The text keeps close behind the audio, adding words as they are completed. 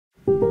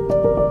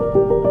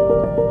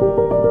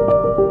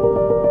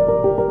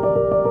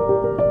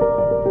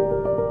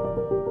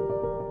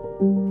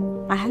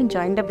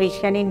joined the Breach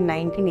Candy in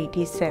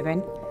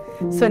 1987.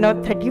 So now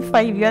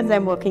 35 years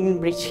I'm working in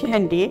Breach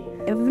Candy.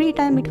 Every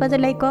time it was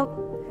like a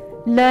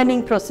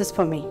learning process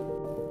for me.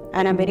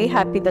 And I'm very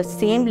happy the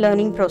same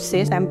learning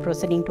process I'm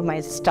proceeding to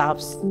my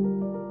staffs.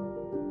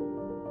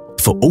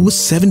 For over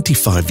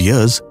 75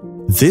 years,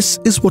 this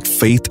is what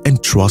faith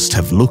and trust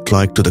have looked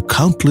like to the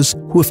countless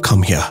who have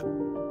come here.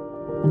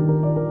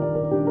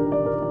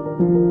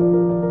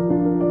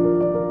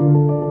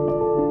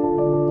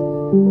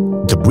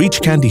 The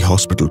Breach Candy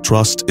Hospital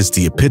Trust is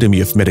the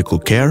epitome of medical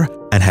care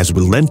and has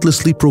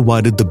relentlessly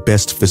provided the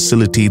best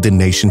facility the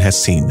nation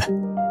has seen.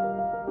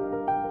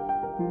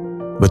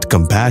 With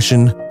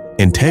compassion,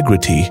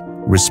 integrity,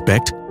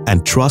 respect,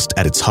 and trust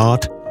at its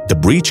heart, the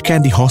Breach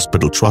Candy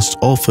Hospital Trust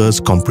offers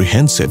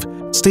comprehensive,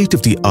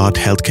 state-of-the-art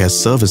healthcare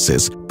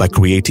services by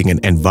creating an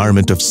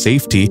environment of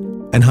safety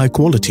and high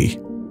quality.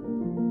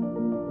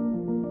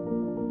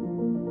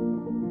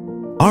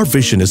 Our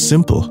vision is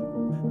simple: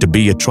 to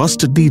be a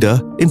trusted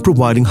leader in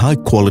providing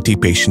high-quality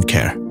patient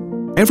care.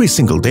 Every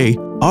single day,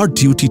 our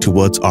duty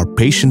towards our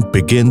patient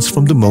begins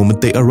from the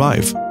moment they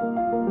arrive.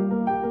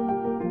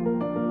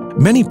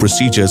 Many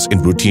procedures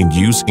in routine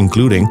use,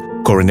 including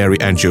coronary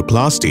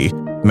angioplasty,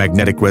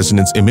 magnetic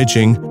resonance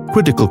imaging,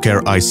 critical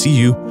care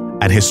ICU,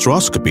 and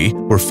hysteroscopy,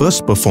 were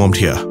first performed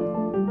here.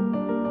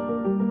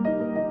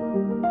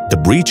 The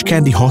Breach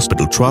Candy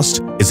Hospital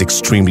Trust is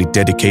extremely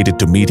dedicated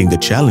to meeting the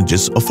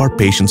challenges of our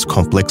patients'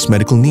 complex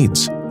medical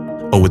needs.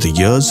 Over the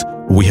years,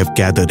 we have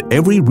gathered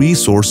every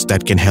resource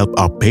that can help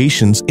our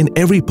patients in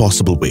every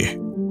possible way.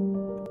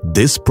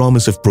 This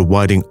promise of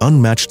providing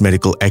unmatched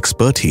medical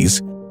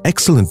expertise,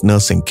 excellent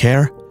nursing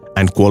care,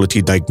 and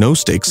quality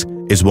diagnostics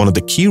is one of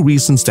the key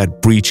reasons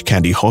that Breach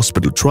Candy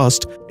Hospital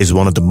Trust is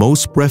one of the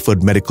most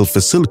preferred medical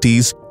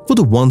facilities for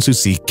the ones who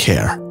seek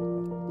care.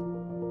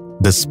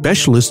 The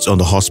specialists on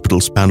the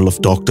hospital's panel of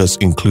doctors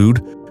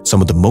include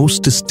some of the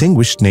most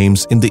distinguished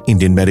names in the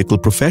Indian medical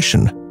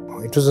profession.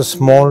 It was a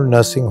small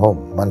nursing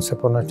home once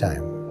upon a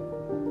time,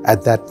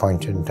 at that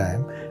point in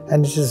time,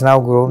 and it has now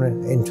grown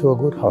into a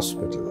good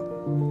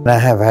hospital. I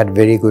have had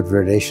very good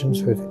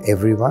relations with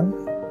everyone,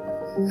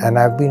 and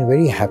I've been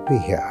very happy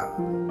here.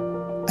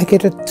 I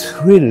get a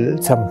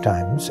thrill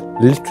sometimes,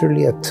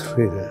 literally a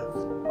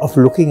thrill, of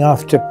looking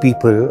after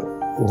people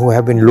who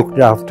have been looked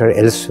after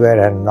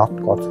elsewhere and not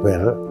got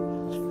well.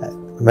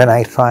 When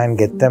I try and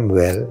get them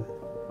well,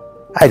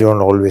 I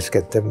don't always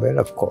get them well,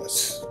 of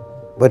course.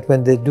 But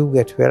when they do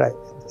get well,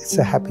 it's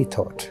a happy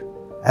thought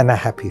and a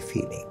happy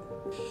feeling.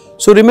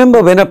 So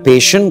remember, when a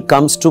patient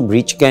comes to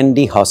Breach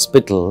Candy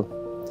Hospital,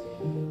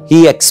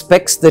 he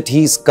expects that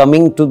he is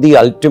coming to the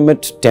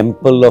ultimate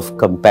temple of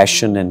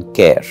compassion and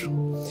care.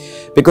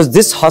 Because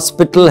this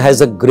hospital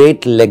has a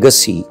great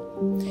legacy,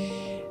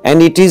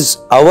 and it is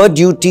our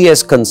duty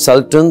as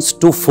consultants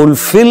to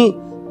fulfill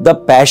the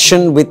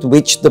passion with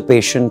which the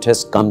patient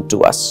has come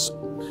to us.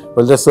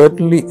 Well, there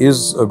certainly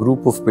is a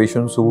group of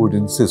patients who would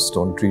insist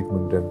on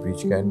treatment at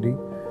Breach Candy,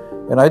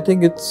 and I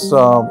think it's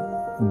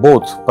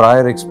both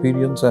prior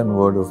experience and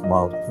word of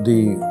mouth.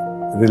 The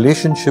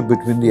relationship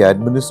between the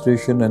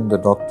administration and the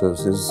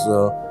doctors is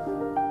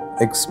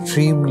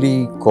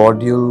extremely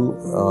cordial.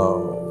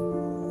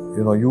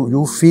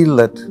 You feel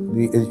that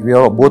we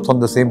are both on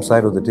the same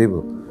side of the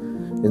table.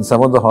 In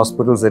some of the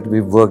hospitals that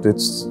we've worked,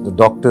 it's the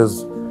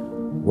doctors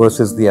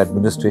versus the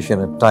administration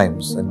at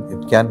times, and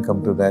it can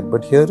come to that.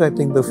 But here I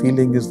think the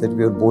feeling is that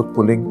we are both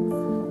pulling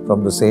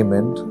from the same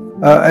end.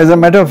 As a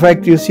matter of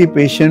fact, you see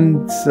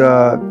patients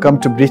come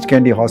to Breach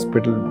Candy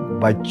Hospital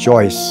by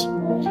choice.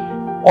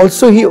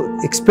 Also, he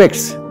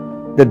expects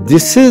that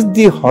this is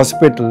the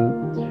hospital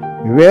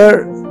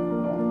where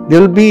there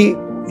will be,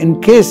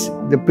 in case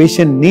the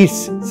patient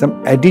needs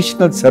some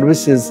additional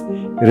services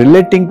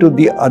relating to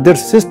the other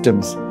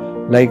systems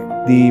like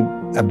the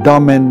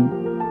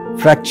abdomen,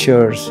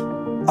 fractures,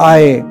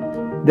 eye,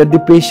 that the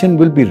patient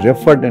will be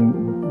referred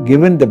and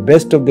given the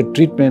best of the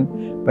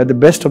treatment by the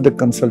best of the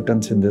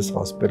consultants in this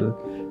hospital.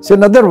 So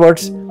in other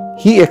words,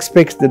 he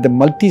expects that the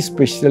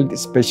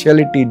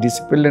multi-speciality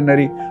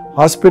disciplinary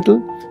hospital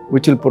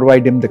which will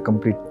provide him the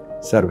complete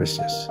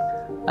services.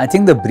 I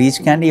think the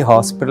Breach Candy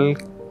Hospital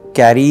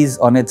carries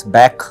on its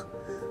back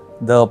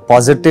the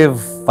positive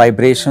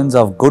vibrations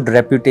of good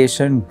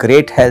reputation,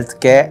 great health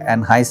care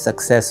and high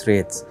success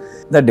rates.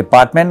 The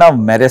Department of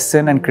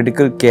Medicine and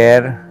Critical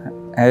Care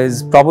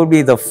is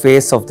probably the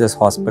face of this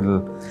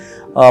hospital,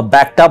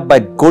 backed up by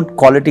good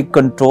quality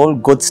control,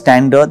 good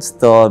standards,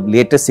 the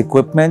latest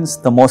equipments,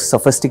 the most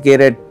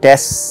sophisticated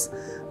tests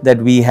that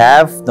we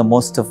have, the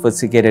most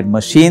sophisticated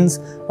machines.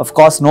 Of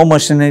course, no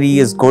machinery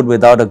is good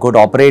without a good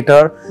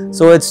operator.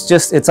 So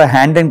it's a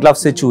hand in glove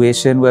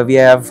situation where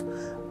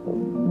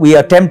we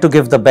attempt to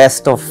give the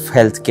best of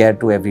health care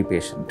to every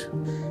patient.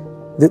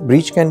 The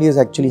Breach Candy has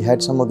actually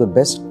had some of the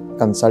best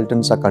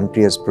consultants our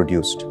country has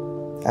produced,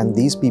 and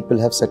these people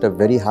have set a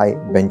very high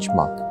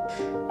benchmark.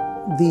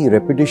 The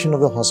reputation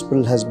of the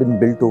hospital has been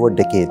built over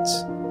decades,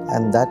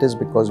 and that is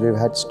because we've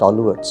had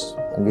stalwarts,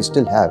 and we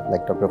still have,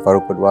 like Dr.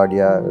 Farooq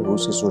Adwadia,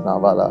 Rusi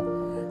Sunawala,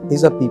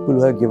 These are people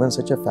who have given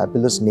such a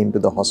fabulous name to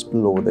the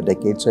hospital over the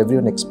decades, so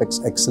everyone expects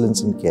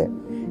excellence in care.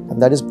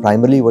 And that is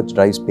primarily what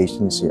drives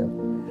patients here.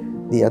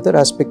 The other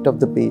aspect of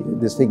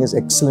this thing is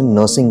excellent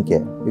nursing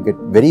care. You get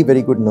very,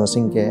 very good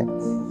nursing care,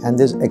 and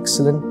there's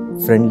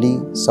excellent, friendly,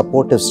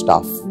 supportive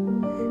staff.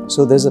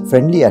 So there's a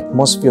friendly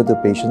atmosphere of the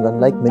patients,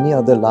 unlike many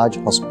other large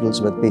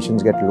hospitals where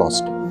patients get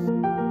lost.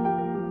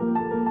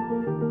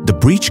 The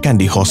Breach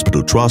Candy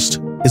Hospital Trust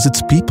is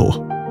its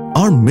people.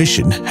 Our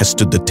mission has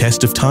stood the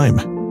test of time,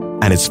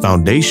 and its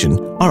foundation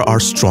are our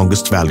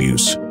strongest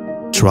values: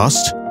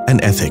 trust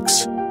and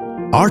ethics.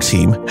 Our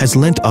team has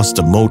lent us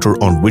the motor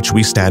on which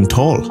we stand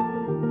tall.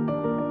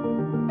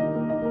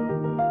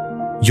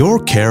 Your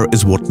care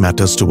is what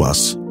matters to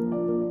us.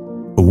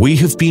 We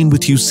have been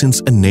with you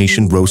since a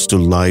nation rose to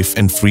life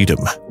and freedom,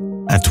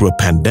 and through a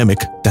pandemic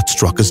that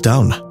struck us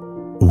down.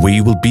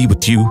 We will be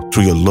with you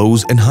through your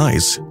lows and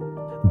highs.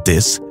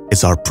 This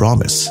is our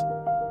promise.